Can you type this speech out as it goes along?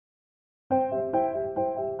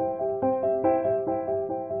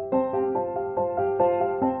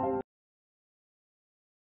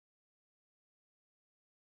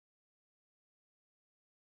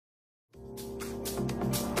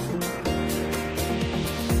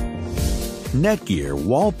Netgear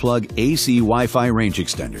wall plug AC Wi-Fi range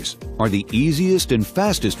extenders are the easiest and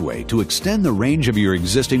fastest way to extend the range of your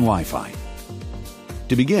existing Wi-Fi.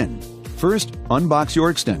 To begin, first unbox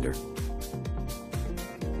your extender.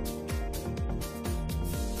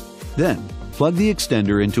 Then, plug the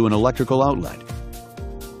extender into an electrical outlet.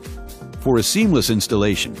 For a seamless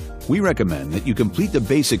installation, we recommend that you complete the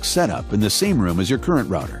basic setup in the same room as your current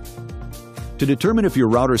router. To determine if your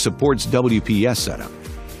router supports WPS setup,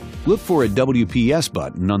 look for a WPS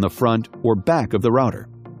button on the front or back of the router.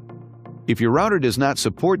 If your router does not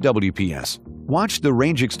support WPS, watch the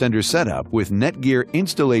range extender setup with Netgear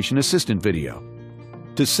Installation Assistant video.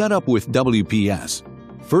 To set up with WPS,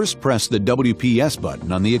 first press the WPS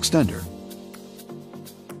button on the extender.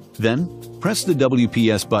 Then, press the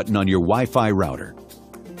WPS button on your Wi-Fi router.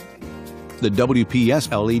 The WPS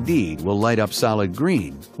LED will light up solid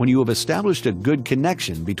green when you have established a good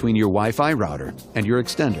connection between your Wi-Fi router and your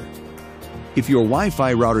extender. If your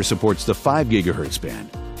Wi-Fi router supports the 5 GHz band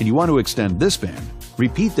and you want to extend this band,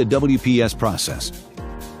 repeat the WPS process.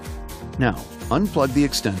 Now, unplug the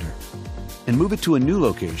extender and move it to a new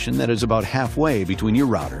location that is about halfway between your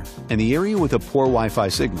router and the area with a poor Wi-Fi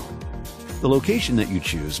signal. The location that you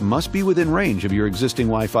choose must be within range of your existing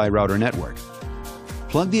Wi-Fi router network.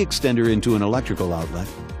 Plug the extender into an electrical outlet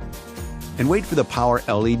and wait for the power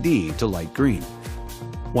LED to light green.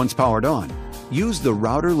 Once powered on, use the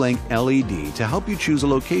router link LED to help you choose a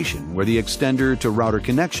location where the extender to router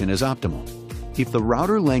connection is optimal. If the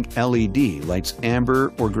router link LED lights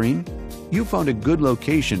amber or green, you found a good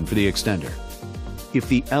location for the extender. If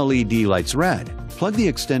the LED lights red, plug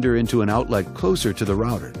the extender into an outlet closer to the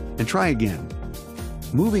router and try again.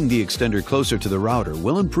 Moving the extender closer to the router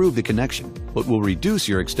will improve the connection, but will reduce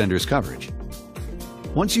your extender's coverage.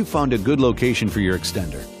 Once you've found a good location for your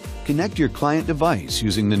extender, connect your client device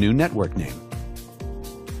using the new network name.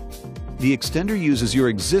 The extender uses your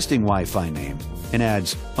existing Wi-Fi name and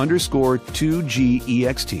adds _2GEXT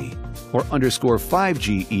or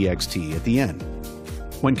 _5GEXT at the end.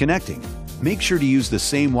 When connecting, make sure to use the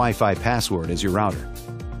same Wi-Fi password as your router.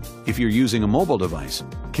 If you're using a mobile device,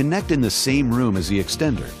 connect in the same room as the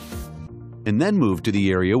extender, and then move to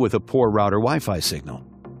the area with a poor router Wi-Fi signal.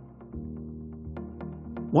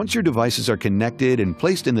 Once your devices are connected and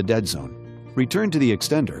placed in the dead zone, return to the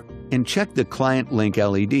extender and check the client link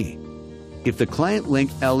LED. If the client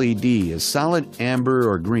link LED is solid amber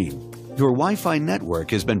or green, your Wi-Fi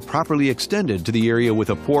network has been properly extended to the area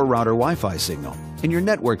with a poor router Wi-Fi signal, and your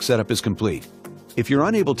network setup is complete. If you're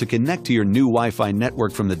unable to connect to your new Wi-Fi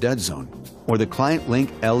network from the dead zone, or the client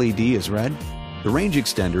link LED is red, the range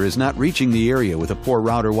extender is not reaching the area with a poor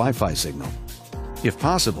router Wi-Fi signal. If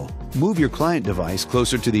possible, move your client device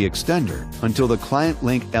closer to the extender until the client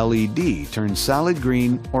link LED turns solid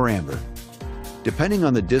green or amber. Depending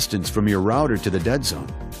on the distance from your router to the dead zone,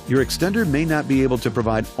 your extender may not be able to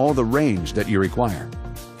provide all the range that you require.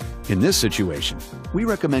 In this situation, we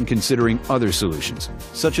recommend considering other solutions,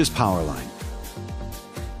 such as Powerline.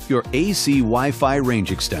 Your AC Wi-Fi range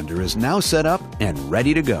extender is now set up and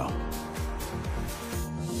ready to go.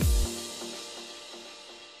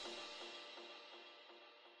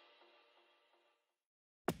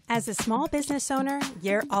 As a small business owner,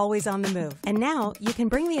 you're always on the move. And now you can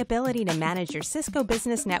bring the ability to manage your Cisco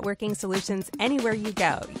Business networking solutions anywhere you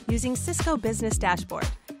go using Cisco Business Dashboard.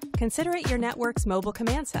 Consider it your network's mobile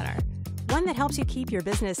command center, one that helps you keep your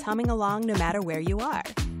business humming along no matter where you are.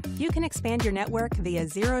 You can expand your network via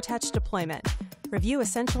zero-touch deployment, review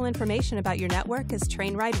essential information about your network as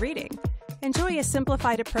train-ride reading, enjoy a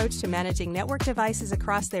simplified approach to managing network devices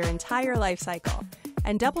across their entire lifecycle,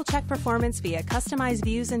 and double-check performance via customized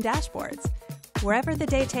views and dashboards. Wherever the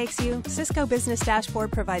day takes you, Cisco Business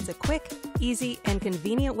Dashboard provides a quick, easy, and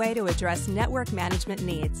convenient way to address network management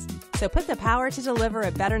needs. So put the power to deliver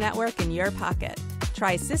a better network in your pocket.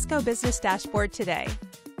 Try Cisco Business Dashboard today.